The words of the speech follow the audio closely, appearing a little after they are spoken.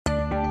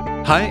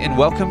Hi, and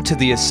welcome to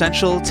the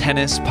Essential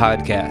Tennis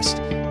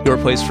Podcast, your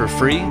place for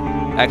free,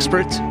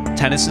 expert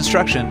tennis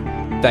instruction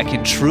that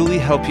can truly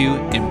help you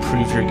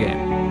improve your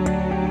game.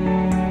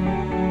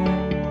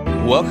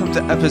 Welcome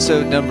to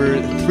episode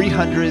number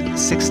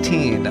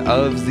 316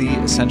 of the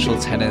Essential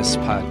Tennis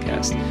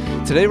Podcast.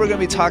 Today we're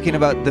going to be talking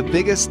about the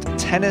biggest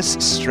tennis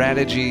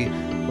strategy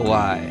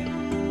lie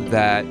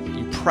that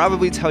you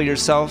probably tell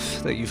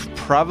yourself, that you've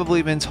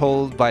probably been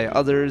told by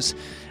others.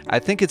 I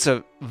think it's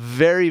a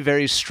very,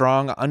 very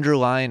strong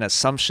underlying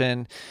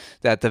assumption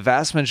that the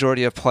vast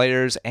majority of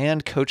players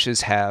and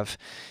coaches have.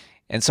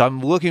 And so I'm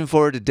looking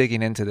forward to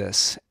digging into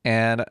this.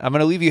 And I'm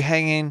going to leave you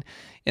hanging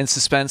in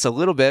suspense a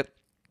little bit.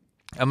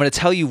 I'm going to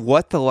tell you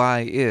what the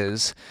lie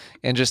is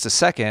in just a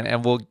second,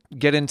 and we'll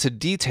get into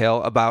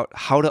detail about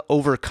how to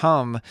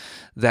overcome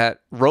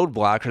that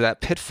roadblock or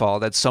that pitfall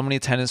that so many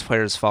tennis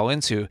players fall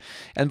into.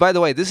 And by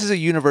the way, this is a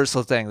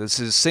universal thing. This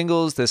is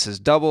singles, this is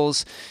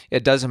doubles.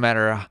 It doesn't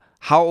matter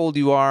how old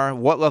you are,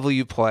 what level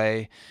you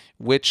play,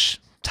 which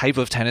type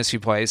of tennis you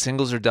play,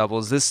 singles or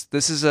doubles. This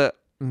is a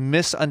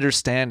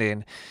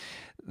misunderstanding,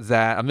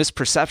 a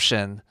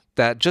misperception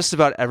that just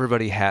about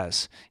everybody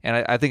has.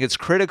 And I think it's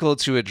critical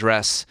to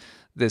address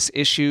this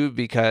issue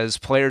because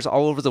players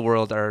all over the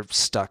world are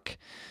stuck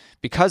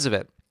because of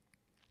it.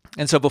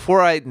 And so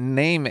before I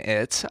name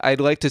it,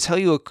 I'd like to tell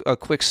you a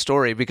quick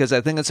story because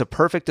I think it's a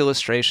perfect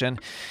illustration,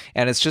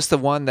 and it's just the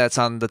one that's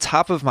on the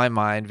top of my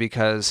mind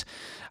because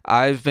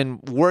I've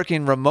been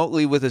working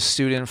remotely with a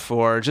student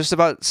for just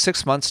about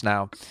 6 months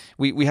now.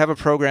 We have a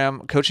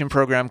coaching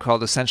program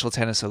called Essential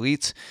Tennis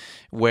Elite,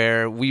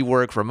 where we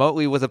work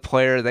remotely with a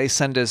player. They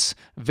send us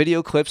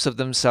video clips of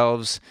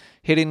themselves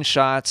hitting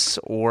shots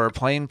or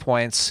playing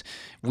points.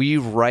 We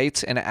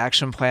write an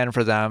action plan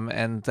for them,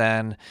 and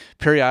then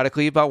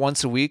periodically, about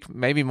once a week,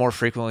 maybe more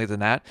frequently than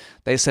that,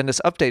 they send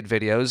us update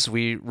videos.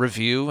 We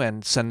review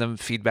and send them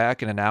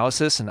feedback and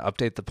analysis and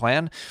update the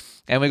plan,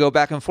 and we go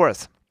back and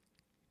forth.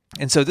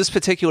 And so this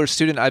particular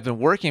student I've been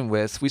working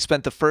with, we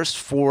spent the first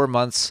 4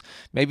 months,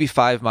 maybe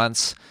 5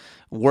 months,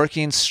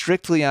 working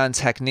strictly on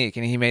technique.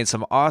 And he made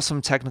some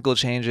awesome technical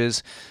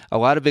changes, a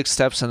lot of big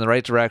steps in the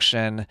right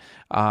direction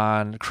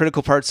on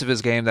critical parts of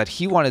his game that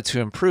he wanted to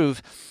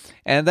improve.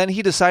 And then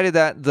he decided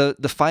that the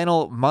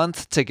final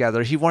month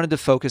together, he wanted to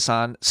focus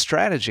on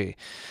strategy.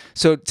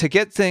 So to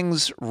get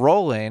things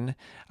rolling,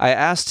 I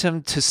asked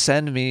him to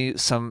send me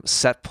some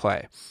set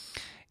play.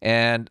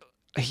 And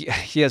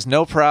he has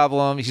no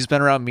problem. He's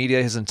been around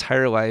media his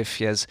entire life.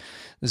 He has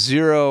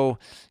zero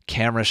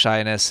camera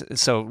shyness.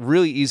 So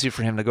really easy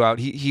for him to go out.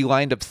 He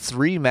lined up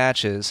 3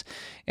 matches,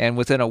 and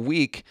within a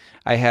week,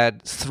 I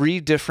had 3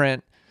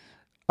 different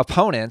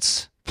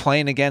opponents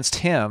playing against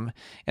him.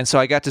 And so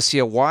I got to see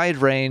a wide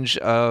range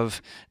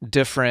of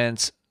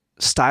different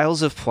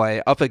styles of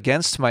play up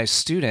against my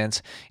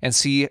students and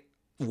see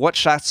what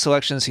shot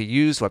selections he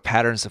used, what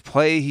patterns of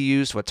play he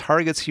used, what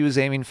targets he was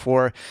aiming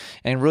for,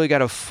 and really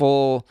got a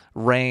full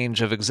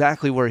range of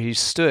exactly where he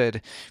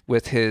stood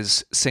with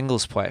his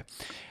singles play.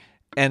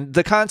 And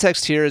the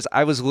context here is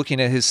I was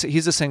looking at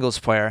he's a singles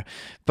player,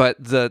 but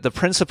the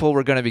principle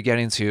we're going to be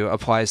getting to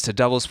applies to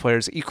doubles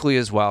players equally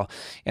as well.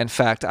 In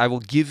fact, I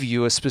will give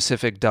you a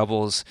specific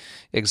doubles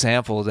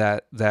example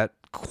that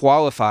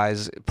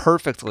qualifies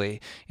perfectly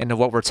into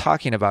what we're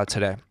talking about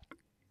today.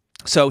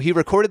 So he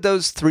recorded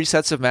those 3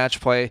 sets of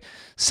match play,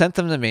 sent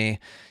them to me.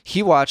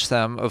 He watched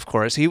them, of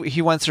course.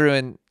 He went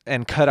through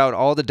and cut out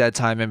all the dead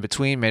time in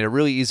between, made it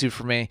really easy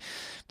for me.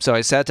 So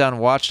I sat down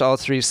and watched all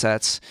 3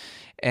 sets,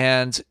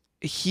 and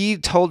he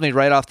told me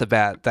right off the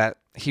bat that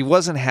he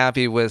wasn't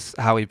happy with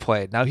how he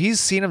played. Now,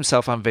 he's seen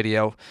himself on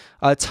video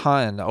a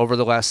ton over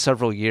the last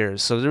several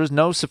years, so there was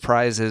no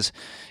surprises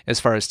as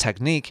far as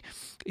technique.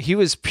 He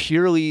was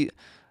purely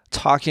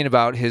talking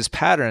about his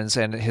patterns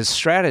and his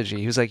strategy.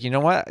 He was like, you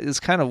know what? It's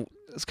kind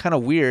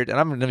of weird, and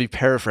I'm going to be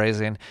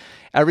paraphrasing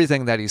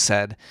everything that he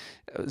said,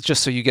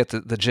 just so you get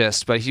the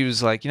gist. But he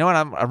was like, you know what?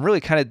 I'm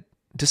really kind of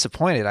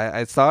disappointed.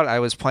 I thought I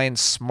was playing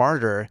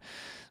smarter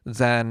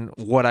than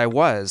what I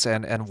was,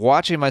 and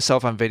watching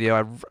myself on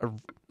video,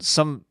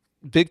 some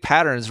big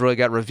patterns really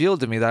got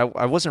revealed to me that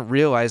I wasn't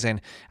realizing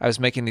I was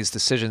making these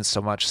decisions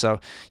so much. So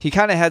he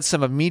kind of had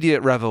some immediate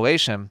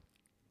revelation,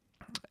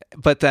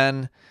 but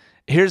then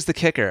here's the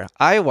kicker.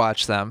 I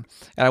watched them,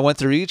 and I went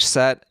through each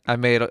set. I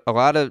made a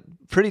lot of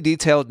pretty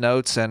detailed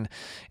notes and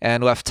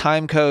left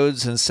time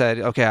codes and said,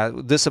 okay,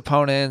 this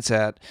opponent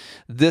at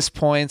this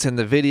point in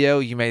the video,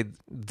 you made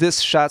this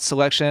shot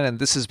selection, and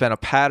this has been a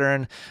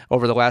pattern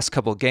over the last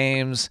couple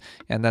games.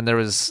 And then there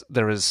was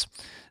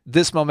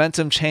this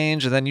momentum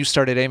change, and then you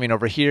started aiming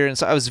over here. And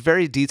so I was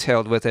very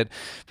detailed with it,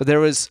 but there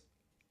was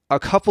a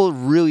couple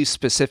really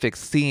specific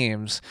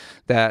themes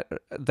that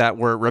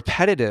were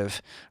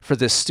repetitive for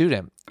this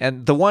student.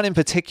 And the one in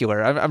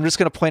particular, I'm just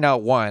going to point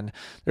out one.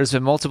 There's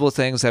been multiple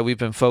things that we've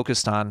been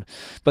focused on,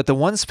 but the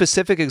one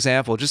specific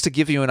example, just to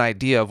give you an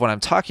idea of what I'm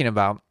talking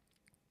about,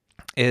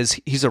 is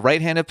he's a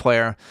right-handed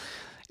player,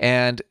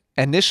 and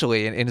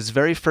initially, in his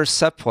very first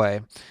set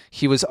play,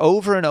 he was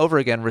over and over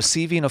again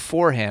receiving a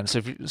forehand. So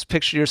if you just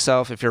picture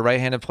yourself, if you're a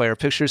right-handed player,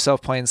 picture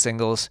yourself playing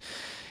singles.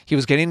 He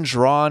was getting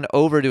drawn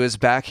over to his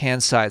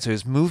backhand side. So he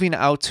was moving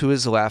out to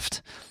his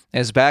left. And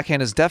his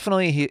backhand is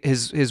definitely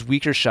his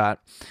weaker shot,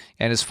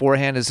 and his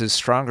forehand is his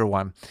stronger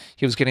one.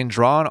 He was getting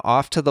drawn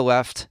off to the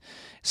left,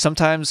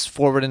 sometimes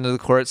forward into the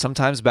court,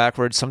 sometimes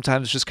backwards,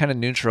 sometimes just kind of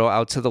neutral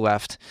out to the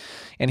left.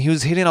 And he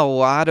was hitting a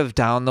lot of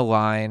down the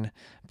line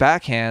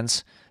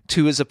backhands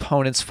to his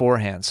opponent's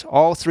forehands.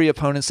 All three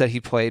opponents that he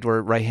played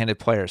were right-handed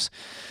players.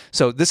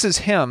 So this is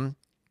him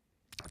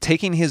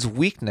taking his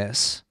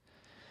weakness,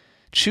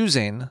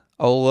 choosing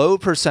a low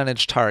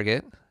percentage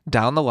target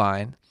down the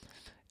line,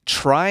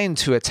 trying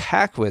to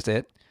attack with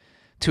it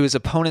to his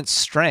opponent's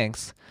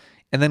strength,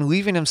 and then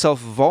leaving himself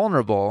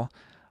vulnerable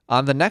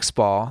on the next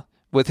ball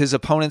with his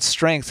opponent's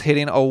strength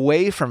hitting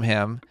away from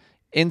him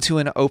into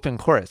an open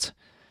court.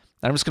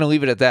 I'm just going to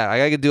leave it at that.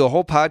 I got to do a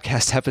whole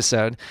podcast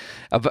episode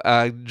of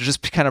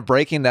just kind of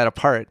breaking that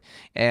apart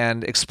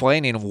and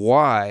explaining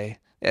why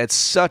it's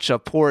such a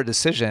poor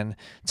decision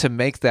to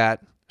make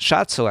that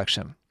shot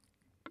selection.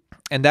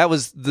 And that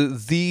was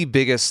the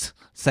biggest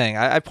thing.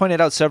 I pointed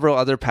out several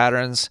other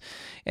patterns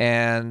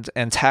and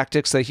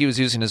tactics that he was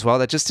using as well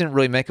that just didn't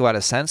really make a lot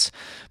of sense.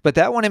 But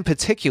that one in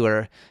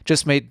particular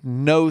just made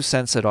no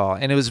sense at all.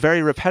 And it was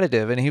very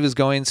repetitive, and he was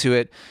going to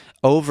it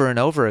over and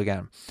over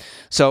again.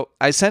 So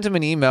I sent him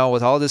an email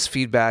with all this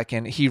feedback,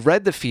 and he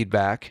read the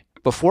feedback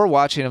before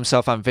watching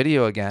himself on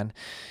video again.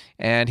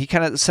 And he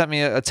kind of sent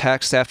me a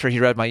text after he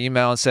read my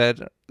email and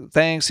said,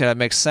 thanks, it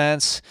makes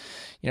sense.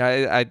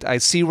 I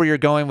see where you're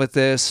going with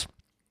this.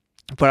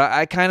 But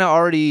I kind of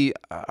already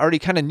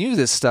kind of knew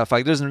this stuff.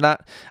 Like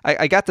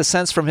I got the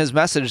sense from his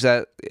message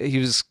that he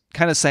was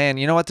kind of saying,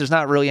 you know what, there's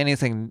not really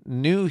anything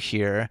new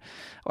here.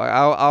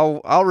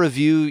 I'll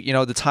review,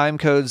 the time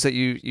codes that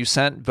you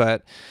sent,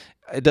 but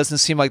it doesn't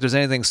seem like there's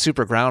anything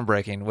super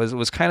groundbreaking.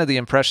 Was kind of the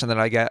impression that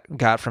I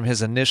got from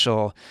his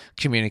initial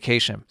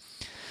communication.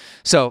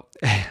 So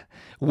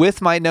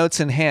with my notes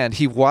in hand,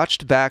 he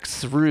watched back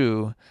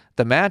through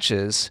the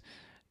matches,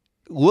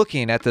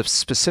 looking at the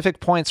specific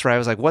points where I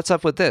was like, what's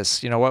up with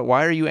this?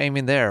 Why are you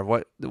aiming there?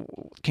 What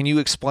can you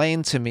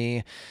explain to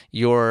me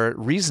your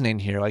reasoning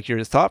here, like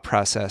your thought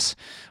process?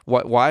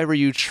 Why were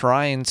you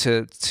trying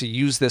to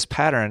use this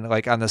pattern?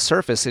 Like on the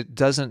surface, it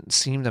doesn't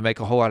seem to make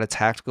a whole lot of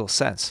tactical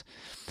sense.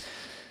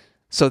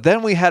 So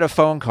then we had a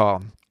phone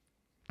call,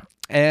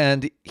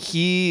 and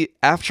he,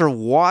 after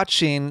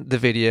watching the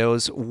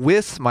videos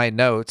with my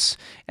notes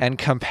and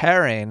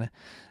comparing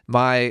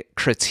my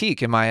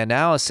critique and my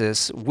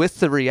analysis with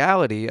the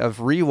reality of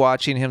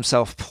rewatching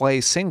himself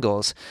play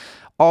singles,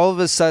 all of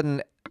a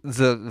sudden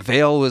the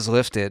veil was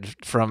lifted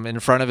from in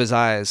front of his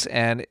eyes,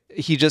 and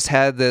he just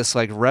had this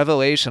like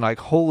revelation, like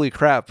holy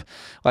crap,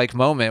 like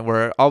moment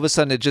where all of a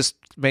sudden it just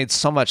made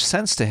so much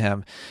sense to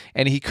him,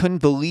 and he couldn't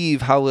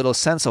believe how little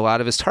sense a lot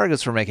of his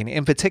targets were making,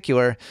 in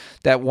particular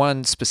that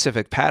one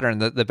specific pattern,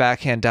 the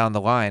backhand down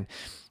the line.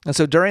 And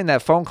so during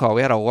that phone call,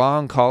 we had a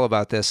long call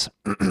about this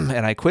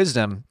and I quizzed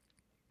him.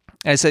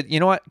 And I said, you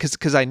know what?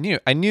 Because I knew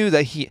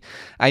that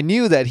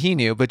he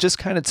knew, but just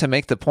kind of to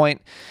make the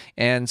point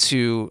and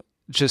to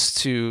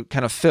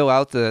kind of fill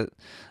out the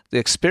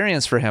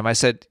experience for him, I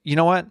said, you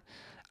know what?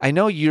 I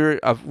know you're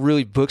a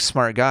really book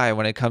smart guy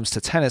when it comes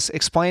to tennis.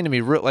 Explain to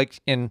me, like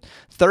in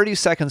 30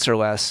 seconds or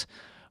less,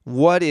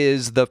 what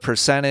is the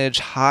percentage,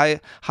 high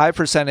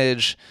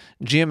percentage,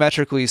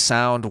 geometrically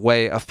sound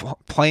way of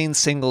playing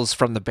singles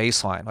from the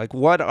baseline? Like,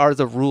 what are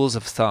the rules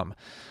of thumb?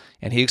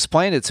 And he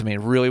explained it to me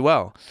really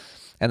well.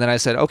 And then I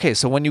said, okay,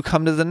 so when you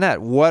come to the net,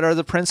 what are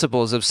the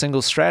principles of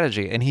single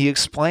strategy? And he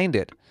explained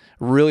it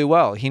really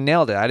well. He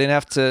nailed it. I didn't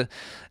have to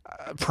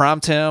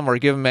prompt him or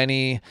give him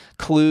any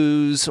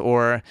clues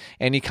or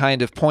any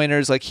kind of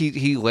pointers. Like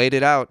he laid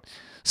it out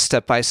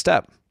step by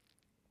step.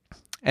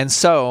 And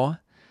so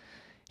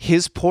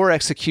his poor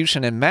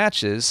execution in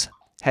matches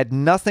had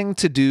nothing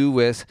to do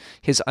with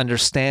his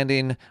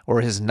understanding or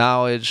his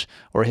knowledge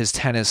or his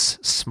tennis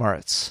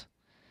smarts.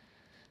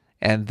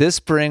 And this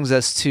brings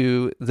us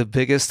to the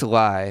biggest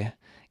lie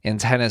in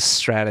tennis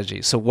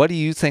strategy. So what do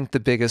you think the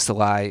biggest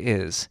lie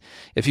is?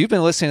 If you've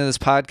been listening to this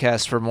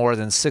podcast for more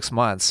than 6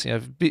 months,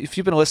 if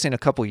you've been listening a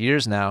couple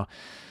years now,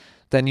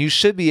 then you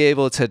should be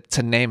able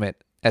to name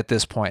it at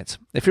this point.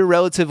 If you're a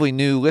relatively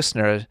new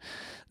listener,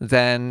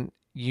 then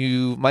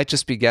you might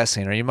just be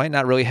guessing, or you might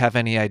not really have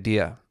any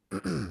idea.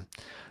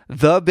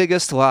 The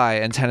biggest lie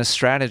in tennis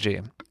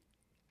strategy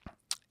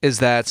is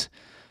that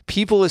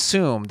people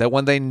assume that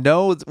when they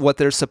know what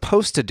they're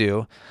supposed to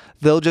do,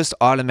 they'll just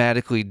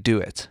automatically do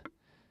it.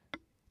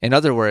 In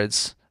other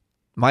words,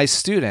 my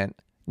student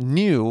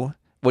knew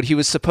what he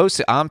was supposed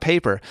to on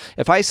paper.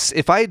 If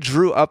I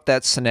drew up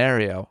that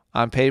scenario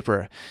on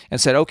paper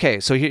and said, okay,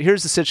 so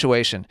here's the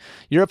situation.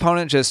 Your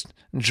opponent just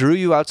drew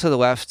you out to the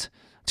left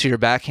to your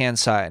backhand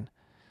side.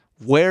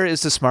 Where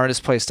is the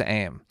smartest place to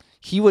aim?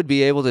 He would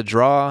be able to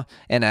draw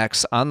an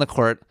X on the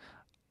court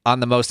on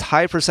the most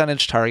high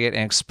percentage target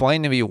and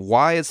explain to me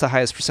why it's the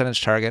highest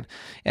percentage target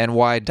and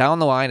why down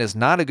the line is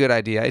not a good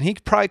idea. And he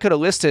probably could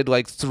have listed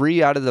like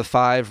 3 out of the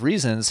 5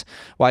 reasons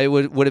why it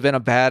would have been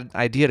a bad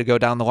idea to go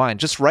down the line,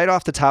 just right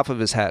off the top of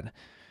his head.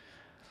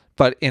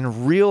 But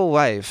in real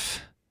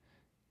life,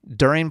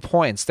 during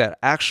points that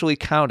actually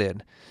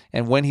counted,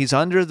 and when he's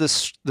under the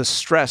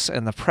stress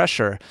and the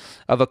pressure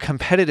of a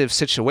competitive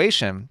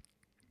situation,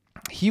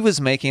 he was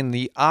making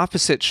the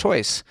opposite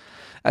choice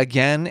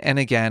again and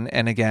again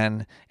and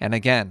again and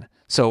again.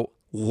 So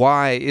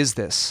why is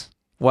this?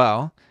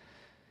 Well,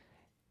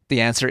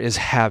 the answer is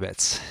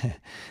habits.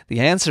 The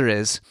answer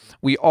is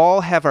we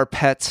all have our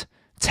pet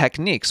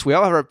techniques. We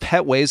all have our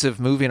pet ways of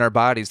moving our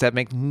bodies that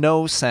make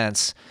no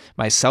sense,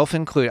 myself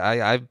included.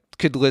 I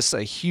could list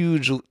a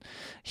huge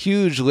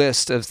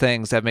list of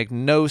things that make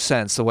no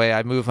sense the way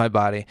I move my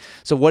body.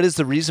 So what is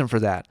the reason for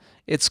that?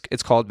 It's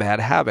called bad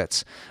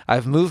habits.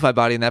 I've moved my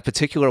body in that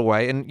particular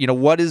way. And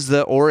what is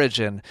the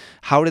origin?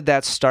 How did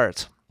that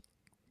start?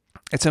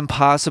 It's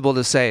impossible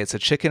to say. It's a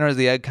chicken or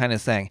the egg kind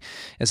of thing.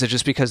 Is it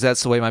just because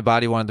that's the way my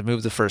body wanted to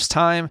move the first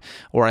time,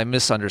 or I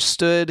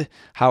misunderstood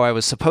how I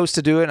was supposed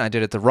to do it and I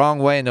did it the wrong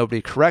way and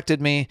nobody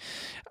corrected me?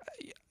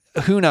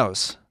 Who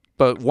knows?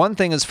 But one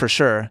thing is for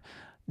sure,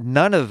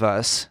 none of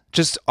us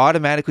just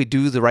automatically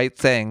do the right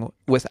thing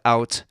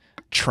without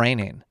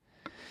training.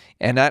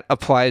 And that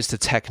applies to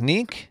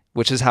technique,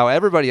 which is how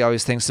everybody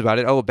always thinks about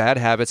it. Oh, bad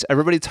habits.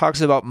 Everybody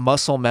talks about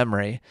muscle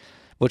memory,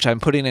 which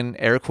I'm putting in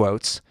air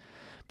quotes,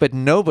 but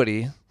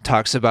nobody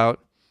talks about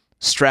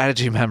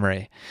strategy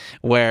memory,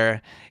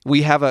 where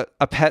we have a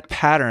pet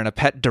pattern, a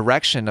pet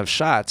direction of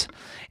shots.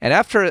 And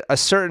after a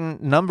certain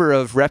number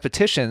of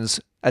repetitions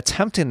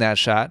attempting that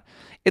shot,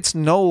 it's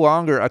no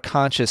longer a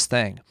conscious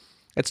thing.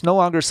 It's no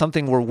longer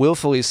something we're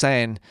willfully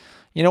saying,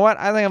 you know what,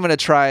 I think I'm going to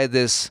try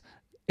this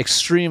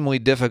extremely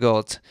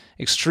difficult,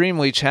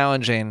 extremely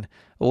challenging,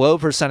 low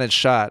percentage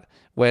shot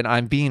when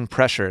I'm being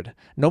pressured.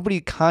 Nobody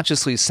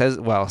consciously says,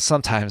 well,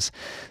 sometimes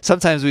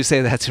we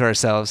say that to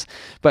ourselves,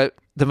 but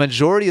the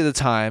majority of the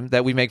time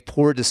that we make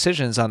poor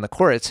decisions on the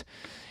court,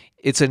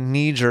 it's a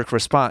knee-jerk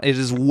response. It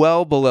is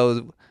well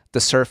below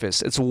the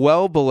surface. It's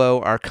well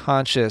below our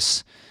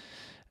conscious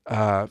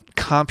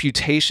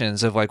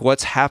computations of like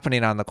what's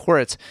happening on the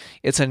court.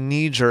 It's a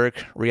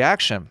knee-jerk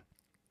reaction.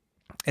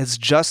 It's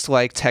just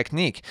like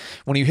technique.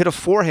 When you hit a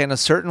forehand a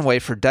certain way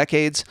for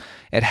decades,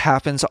 it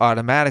happens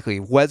automatically,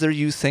 whether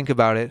you think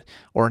about it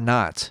or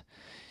not.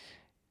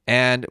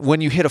 And when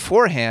you hit a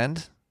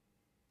forehand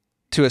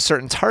to a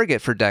certain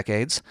target for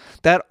decades,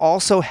 that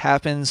also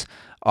happens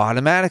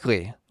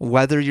automatically,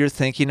 whether you're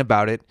thinking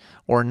about it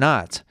or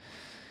not.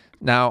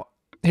 Now,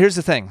 here's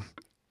the thing.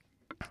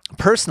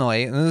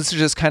 Personally, and this is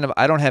just kind of,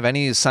 I don't have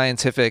any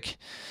scientific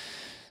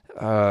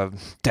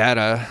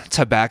data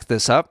to back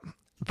this up,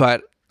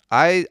 but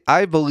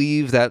I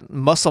believe that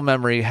muscle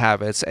memory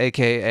habits,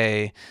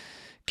 aka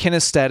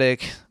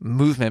kinesthetic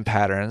movement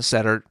patterns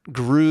that are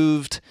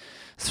grooved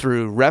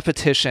through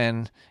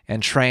repetition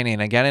and training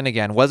again and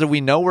again, whether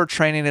we know we're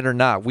training it or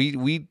not,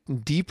 we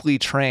deeply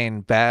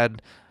train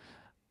bad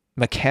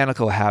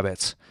mechanical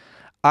habits.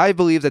 I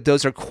believe that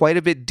those are quite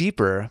a bit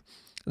deeper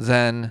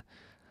than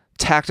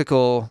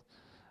tactical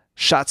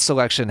shot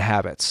selection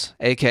habits,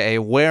 aka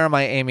where am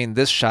I aiming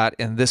this shot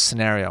in this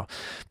scenario?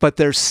 But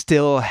they're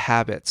still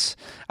habits.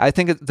 I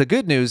think the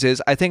good news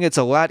is I think it's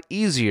a lot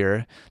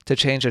easier to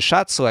change a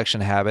shot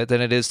selection habit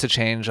than it is to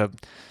change a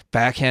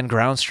backhand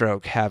ground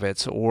stroke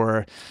habits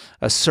or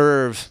a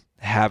serve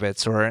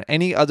habits or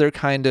any other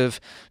kind of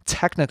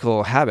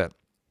technical habit.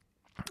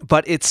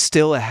 But it's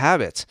still a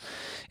habit.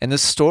 And the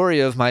story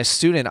of my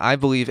student, I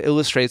believe,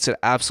 illustrates it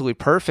absolutely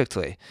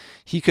perfectly.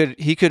 He could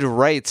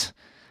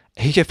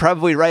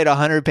probably write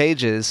 100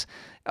 pages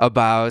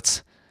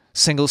about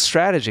single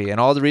strategy and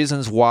all the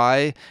reasons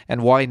why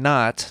and why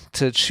not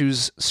to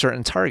choose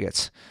certain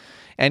targets.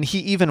 And he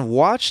even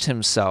watched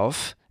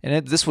himself,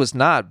 and this was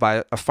not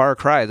by a far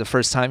cry the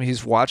first time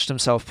he's watched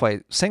himself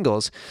play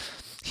singles.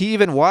 He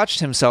even watched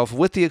himself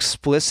with the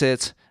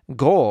explicit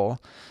goal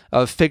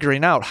of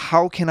figuring out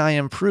how can I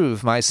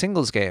improve my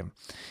singles game.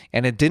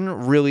 And it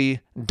didn't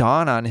really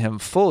dawn on him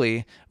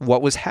fully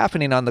what was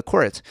happening on the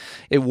court.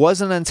 It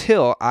wasn't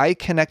until I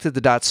connected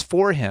the dots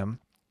for him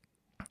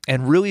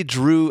and really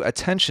drew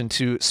attention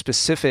to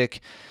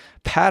specific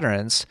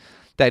patterns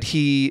that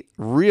he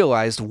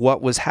realized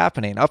what was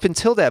happening. Up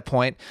until that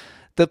point,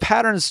 the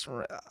patterns,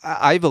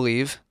 I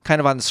believe,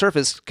 kind of on the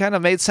surface, kind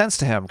of made sense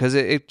to him because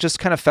it just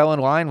kind of fell in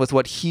line with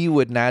what he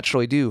would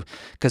naturally do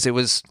because it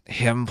was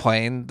him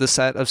playing the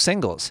set of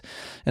singles.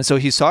 And so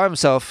he saw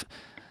himself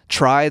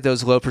try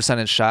those low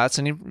percentage shots,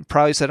 and he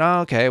probably said,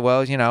 oh, okay,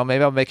 well,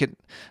 maybe I'll make it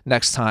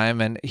next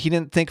time. And he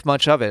didn't think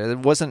much of it. There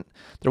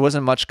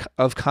wasn't much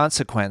of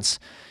consequence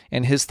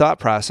in his thought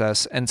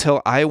process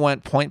until I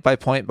went point by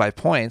point by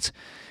point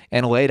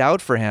and laid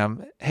out for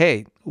him,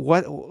 hey,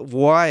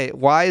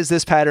 why is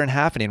this pattern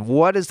happening?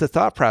 What is the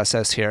thought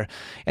process here?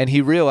 And he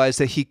realized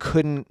that he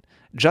couldn't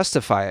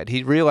justify it.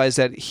 He realized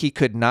that he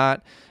could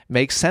not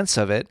make sense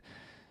of it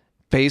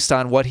based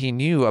on what he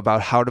knew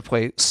about how to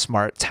play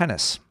smart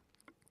tennis.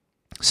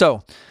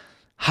 So,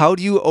 how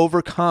do you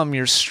overcome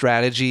your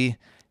strategy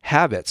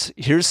habits?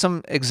 Here's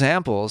some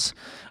examples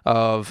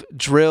of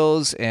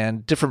drills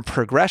and different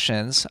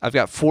progressions. I've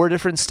got 4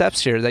 different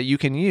steps here that you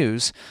can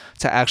use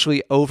to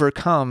actually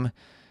overcome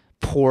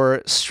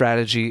poor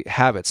strategy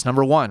habits.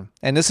 Number 1,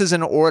 and this is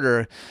in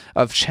order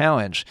of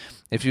challenge.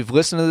 If you've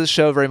listened to this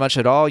show very much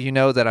at all, you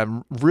know that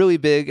I'm really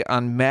big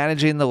on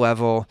managing the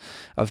level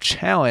of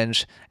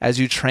challenge as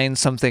you train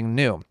something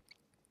new.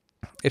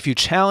 If you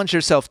challenge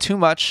yourself too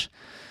much,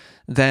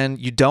 then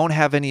you don't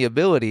have any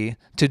ability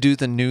to do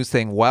the new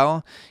thing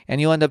well,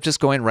 and you'll end up just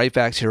going right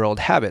back to your old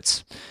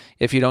habits.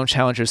 If you don't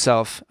challenge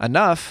yourself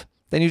enough,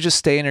 then you just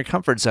stay in your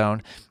comfort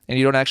zone and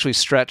you don't actually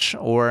stretch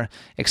or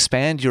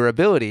expand your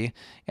ability,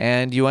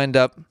 and you end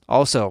up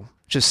also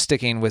just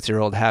sticking with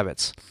your old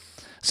habits.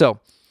 So,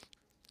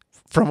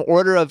 from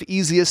order of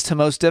easiest to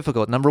most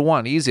difficult, number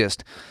 1,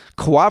 easiest,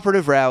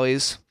 cooperative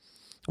rallies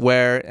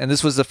and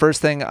this was the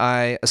first thing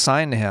I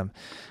assigned to him.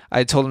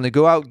 I told him to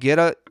go out, get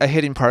a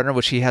hitting partner,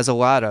 which he has a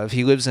lot of.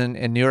 He lives in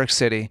New York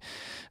City.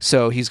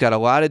 So he's got a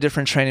lot of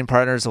different training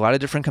partners, a lot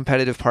of different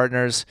competitive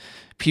partners,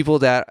 people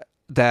that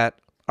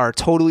are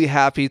totally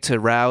happy to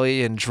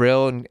rally and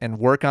drill and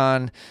work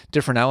on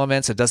different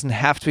elements. It doesn't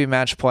have to be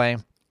match play.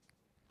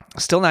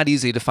 Still not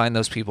easy to find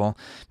those people,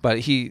 but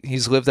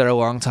he's lived there a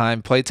long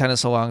time, played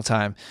tennis a long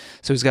time.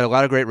 So he's got a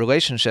lot of great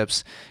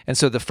relationships. And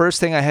so the first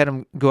thing I had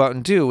him go out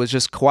and do was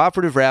just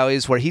cooperative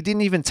rallies where he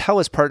didn't even tell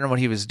his partner what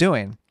he was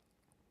doing.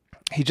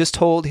 He just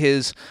told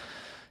his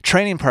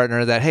training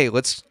partner that, hey,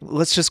 let's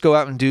just go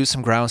out and do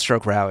some ground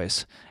stroke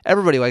rallies.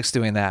 Everybody likes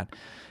doing that.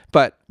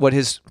 But what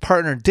his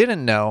partner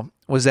didn't know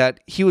was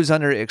that he was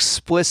under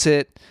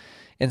explicit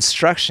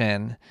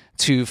instruction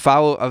to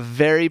follow a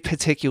very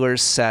particular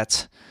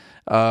set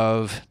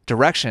of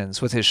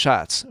directions with his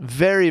shots.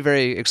 Very,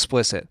 very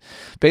explicit.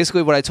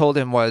 Basically, what I told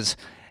him was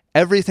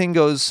everything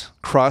goes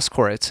cross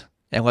court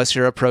unless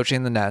you're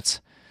approaching the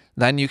nets.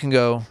 Then you can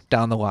go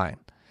down the line.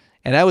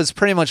 And that was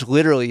pretty much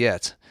literally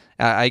it.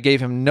 I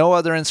gave him no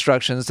other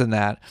instructions than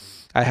that.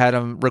 I had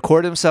him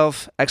record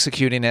himself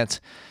executing it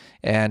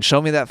and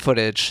show me that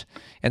footage.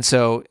 And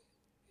so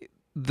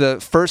the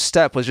first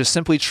step was just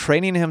simply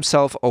training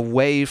himself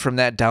away from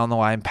that down the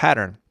line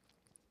pattern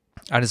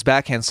on his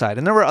backhand side.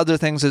 And there were other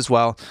things as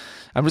well.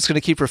 I'm just going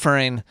to keep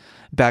referring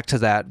back to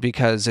that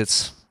because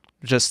it's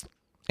just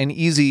an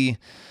easy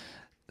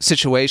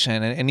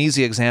situation, an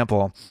easy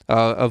example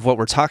of what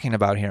we're talking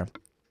about here.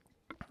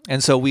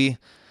 And so we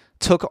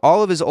took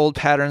all of his old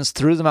patterns,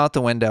 threw them out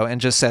the window, and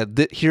just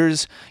said,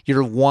 here's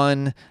your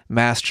one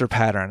master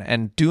pattern,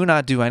 and do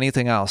not do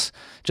anything else.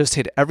 Just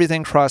hit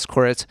everything cross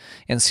court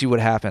and see what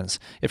happens.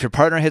 If your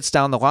partner hits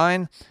down the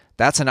line,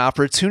 that's an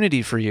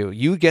opportunity for you.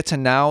 You get to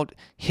now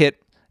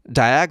hit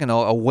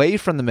diagonal away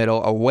from the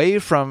middle, away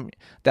from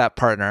that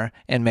partner,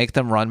 and make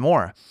them run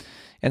more.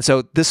 And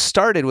so this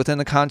started within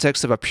the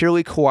context of a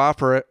purely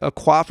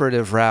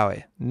cooperative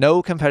rally,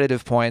 no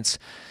competitive points.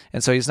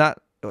 And so it's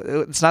not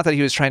that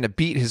he was trying to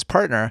beat his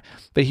partner,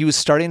 but he was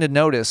starting to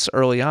notice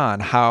early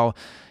on how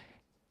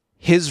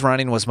his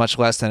running was much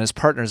less than his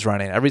partner's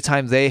running. Every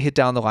time they hit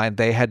down the line,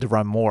 they had to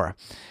run more.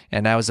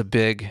 And that was a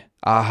big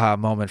aha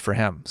moment for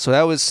him. So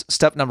that was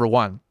step number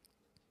 1.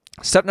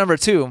 Step number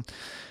 2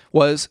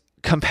 was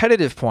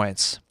competitive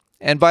points.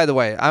 And by the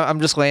way, I'm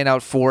just laying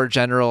out 4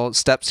 general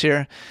steps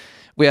here.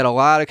 We had a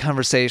lot of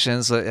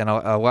conversations and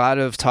a lot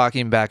of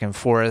talking back and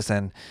forth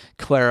and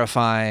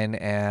clarifying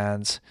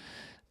and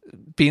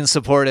being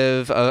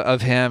supportive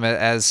of him,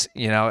 as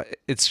you know,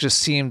 it's just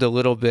seemed a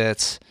little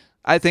bit,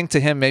 I think to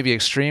him, maybe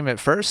extreme at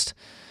first.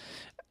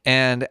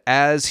 And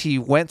as he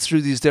went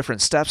through these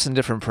different steps and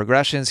different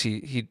progressions,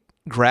 he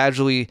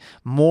gradually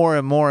more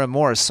and more and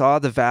more saw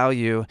the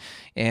value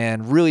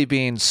in really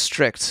being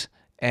strict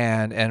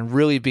and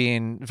really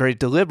being very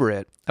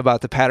deliberate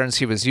about the patterns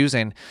he was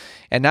using.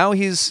 And now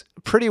he's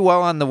pretty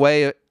well on the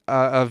way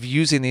of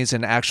using these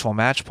in actual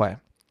match play.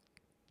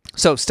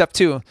 So step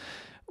 2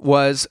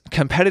 was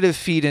competitive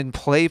feed and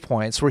play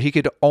points where he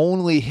could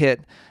only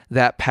hit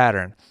that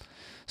pattern.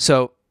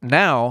 So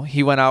now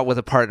he went out with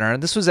a partner,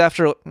 and this was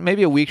after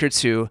maybe a week or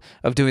 2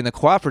 of doing the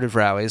cooperative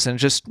rallies and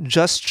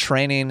just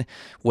training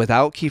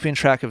without keeping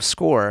track of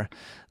score,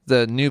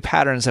 the new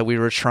patterns that we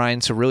were trying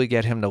to really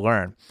get him to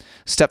learn.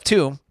 Step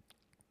 2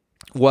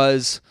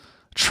 was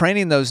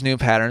training those new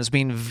patterns,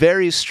 being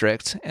very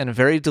strict and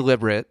very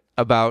deliberate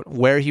about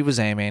where he was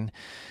aiming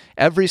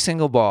every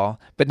single ball,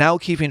 but now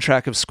keeping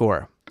track of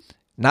score.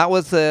 Not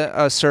with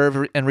a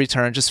serve and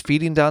return, just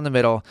feeding down the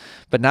middle,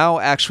 but now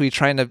actually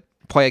trying to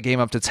play a game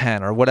up to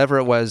 10 or whatever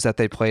it was that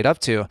they played up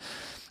to.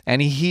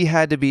 And he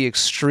had to be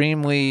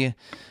extremely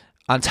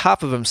on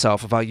top of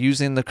himself about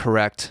using the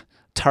correct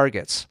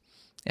targets.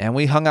 And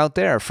we hung out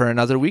there for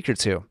another week or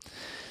 2.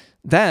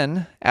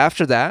 Then,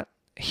 after that,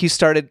 he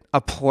started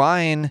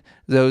applying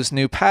those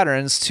new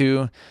patterns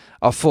to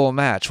a full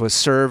match with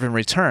serve and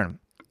return.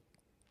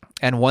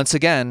 And once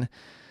again,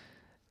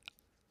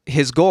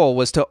 his goal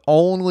was to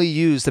only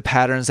use the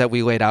patterns that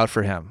we laid out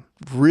for him.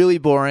 Really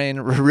boring,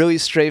 really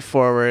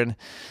straightforward,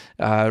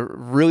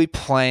 really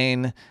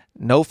plain,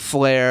 no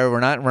flair. We're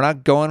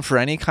not going for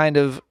any kind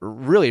of,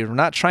 we're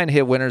not trying to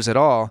hit winners at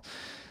all.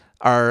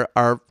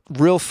 Our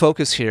real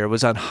focus here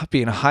was on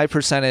being a high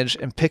percentage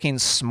and picking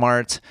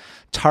smart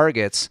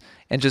targets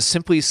and just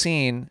simply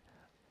seeing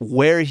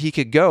where he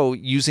could go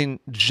using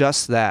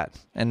just that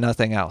and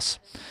nothing else.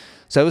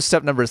 So that was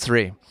step number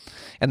 3.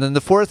 And then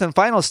the fourth and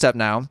final step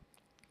now,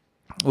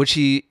 which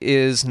he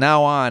is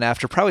now on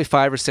after probably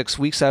 5 or 6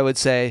 weeks, I would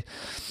say,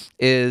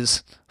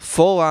 is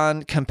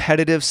full-on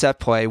competitive set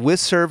play with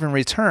serve and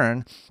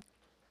return.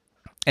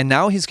 And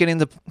now he's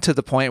getting to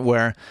the point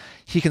where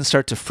he can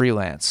start to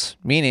freelance,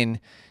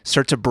 meaning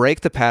start to break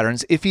the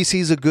patterns if he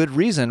sees a good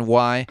reason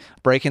why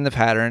breaking the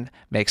pattern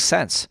makes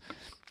sense.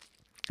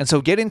 And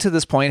so getting to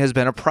this point has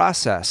been a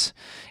process,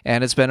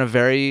 and it's been a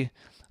very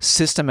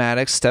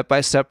systematic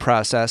step-by-step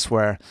process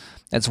where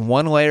it's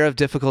one layer of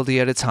difficulty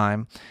at a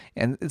time.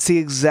 And it's the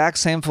exact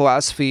same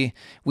philosophy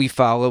we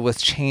follow with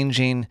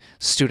changing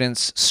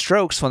students'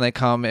 strokes when they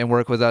come and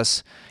work with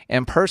us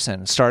in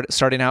person,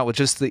 starting out with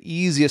just the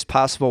easiest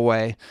possible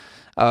way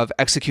of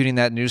executing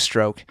that new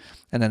stroke,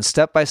 and then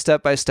step by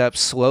step,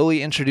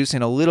 slowly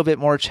introducing a little bit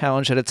more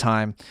challenge at a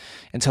time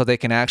until they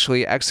can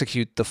actually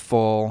execute the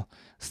full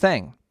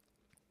thing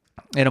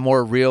in a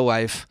more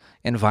real-life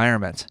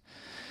environment.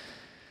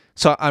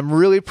 So I'm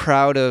really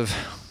proud of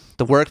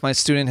the work my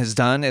student has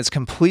done. It's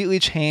completely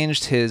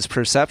changed his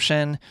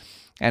perception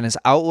and his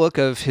outlook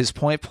of his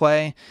point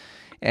play,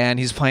 and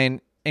he's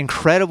playing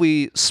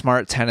incredibly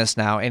smart tennis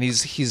now, and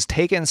he's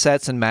taken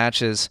sets and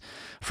matches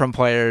from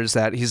players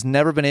that he's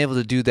never been able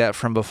to do that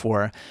from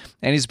before,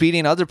 and he's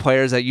beating other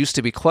players that used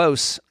to be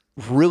close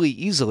really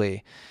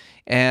easily,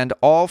 and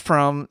all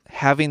from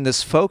having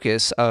this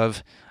focus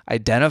of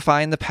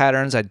identifying the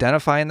patterns,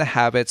 identifying the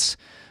habits,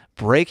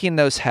 breaking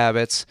those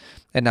habits,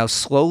 and now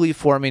slowly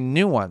forming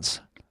new ones.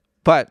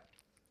 But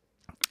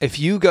if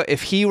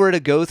he were to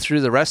go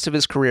through the rest of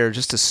his career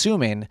just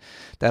assuming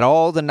that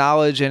all the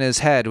knowledge in his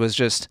head was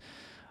just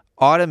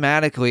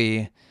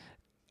automatically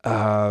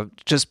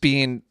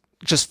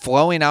just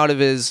flowing out of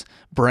his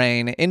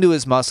brain into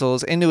his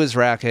muscles, into his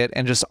racket,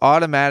 and just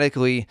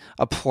automatically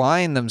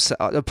applying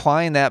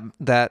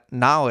that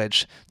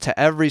knowledge to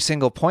every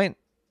single point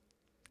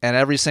and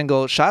every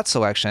single shot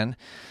selection,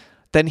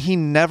 then he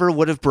never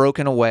would have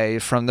broken away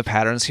from the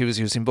patterns he was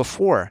using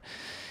before.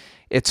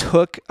 It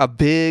took a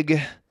big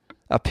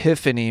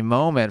epiphany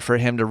moment for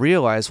him to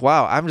realize,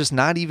 wow, I'm just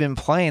not even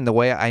playing the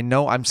way I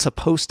know I'm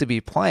supposed to be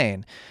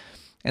playing.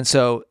 And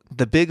so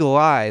the big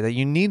lie that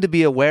you need to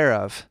be aware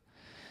of,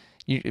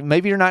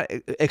 maybe you're not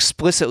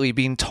explicitly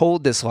being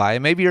told this lie,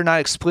 maybe you're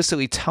not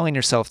explicitly telling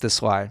yourself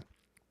this lie,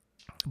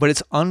 but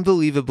it's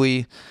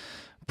unbelievably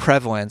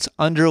prevalent,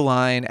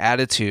 underlying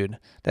attitude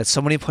that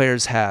so many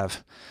players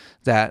have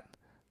that,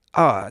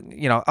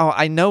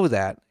 I know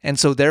that, and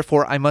so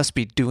therefore I must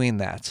be doing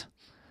that.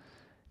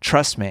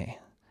 Trust me,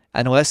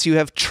 unless you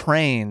have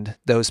trained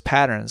those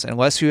patterns,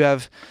 unless you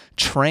have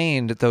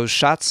trained those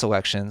shot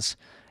selections,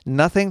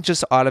 nothing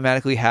just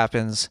automatically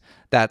happens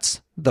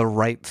that's the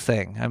right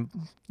thing. I'm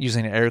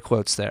using air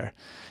quotes there.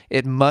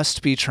 It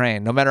must be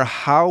trained. No matter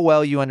how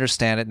well you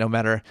understand it, no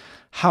matter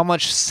how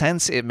much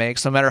sense it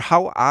makes, no matter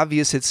how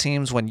obvious it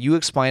seems when you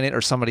explain it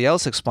or somebody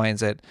else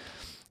explains it,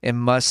 it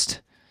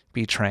must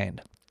be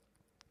trained.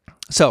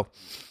 So,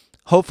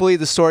 hopefully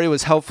the story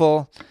was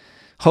helpful.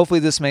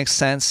 Hopefully this makes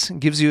sense,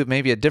 gives you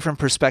maybe a different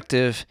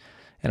perspective,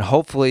 and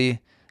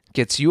hopefully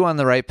gets you on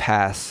the right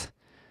path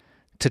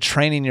to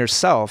training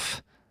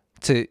yourself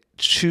to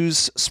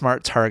choose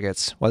smart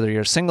targets. Whether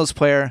you're a singles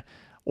player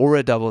or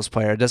a doubles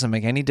player, it doesn't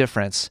make any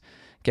difference.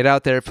 Get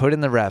out there, put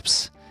in the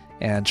reps,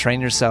 and train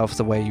yourself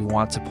the way you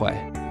want to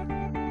play.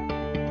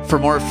 For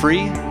more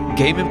free,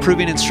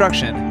 game-improving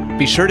instruction,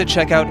 be sure to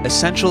check out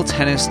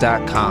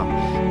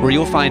EssentialTennis.com, where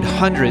you'll find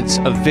hundreds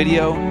of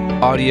video,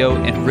 audio,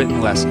 and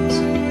written lessons.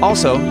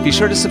 Also, be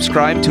sure to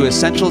subscribe to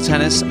Essential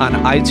Tennis on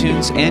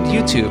iTunes and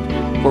YouTube,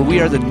 where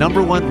we are the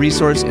 #1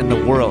 resource in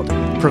the world,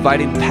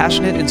 providing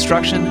passionate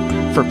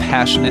instruction for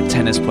passionate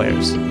tennis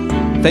players.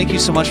 Thank you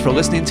so much for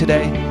listening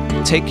today.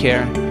 Take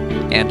care,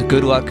 and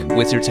good luck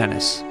with your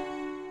tennis.